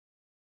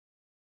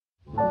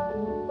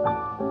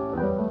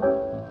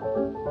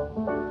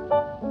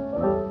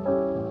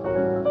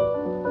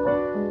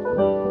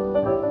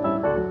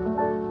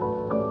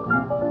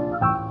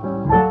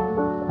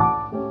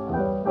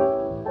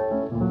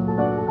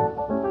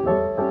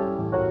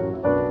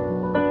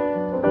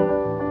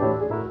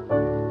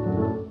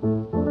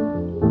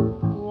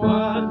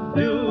What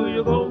do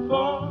you go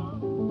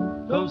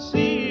for? Go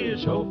see a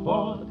show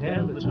for,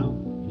 tell the truth.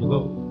 You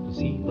go to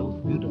see those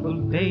beautiful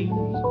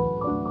dames.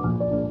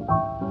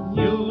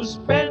 You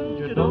spend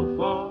your dough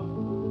for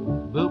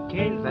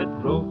bouquets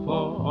that grow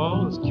for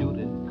all those cute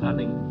and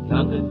cunning,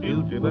 young and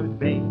beautiful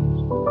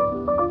dames.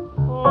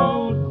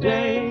 Oh,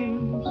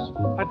 dames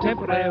are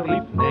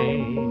temporary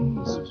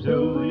flames to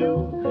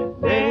you.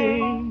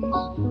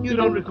 Dames, you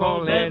don't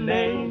recall their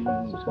names,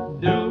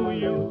 do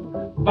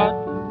you?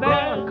 But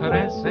their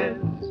caresses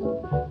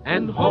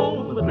and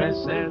home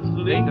addresses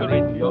linger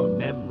in your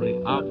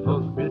memory of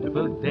those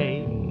beautiful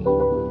dames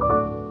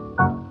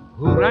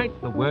who write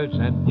the words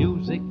and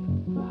music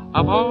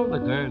of all the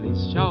girly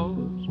shows.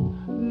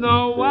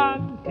 No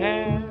one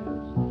cares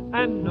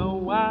and no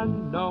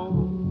one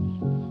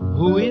knows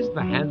who is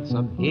the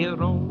handsome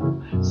hero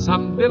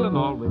some villain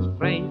always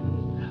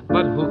frames.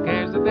 But who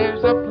cares if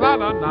there's a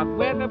plot or not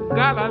when they've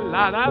got a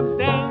lot of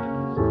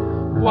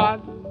dames?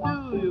 What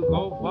do you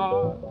go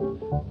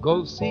for?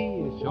 Go see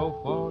a show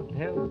for,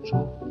 tell the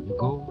truth. You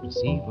go to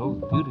see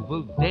those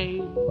beautiful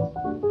dames.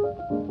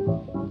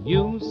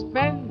 You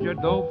spend your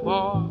dough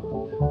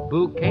for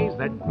bouquets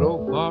that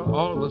grow for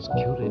all those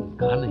cute and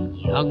cunning,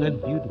 young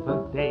and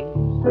beautiful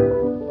dames.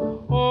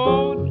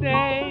 Oh,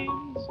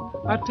 dames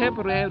are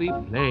temporary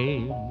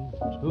flames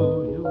to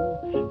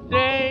you.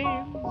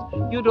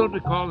 Dames, you don't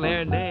recall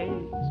their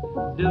names,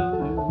 do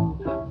you?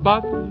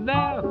 But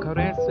their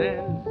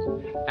caresses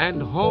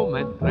and home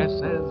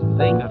addresses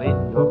linger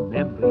in your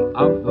memory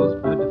of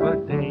those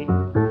beautiful days.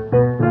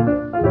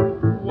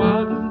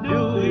 What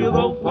do you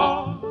go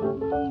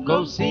for?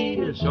 Go see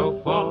a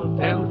show for,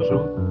 tell the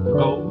truth. You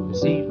go to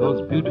see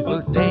those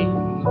beautiful days.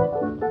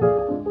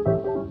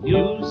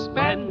 You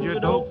spend your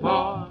dough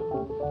for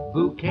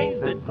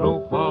bouquets that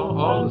grow for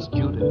all those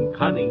cute and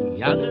cunning,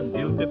 young and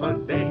beautiful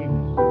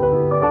dames.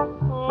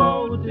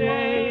 Oh,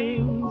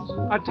 dames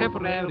are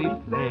temporary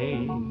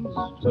flames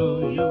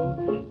to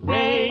you.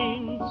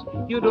 Dames,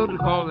 you don't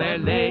recall their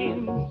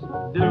names,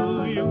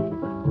 do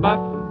you?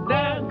 But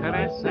their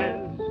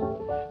caresses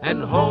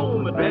and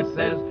home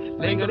addresses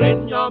linger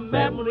in your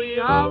memory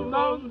of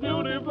those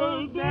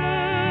beautiful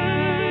days.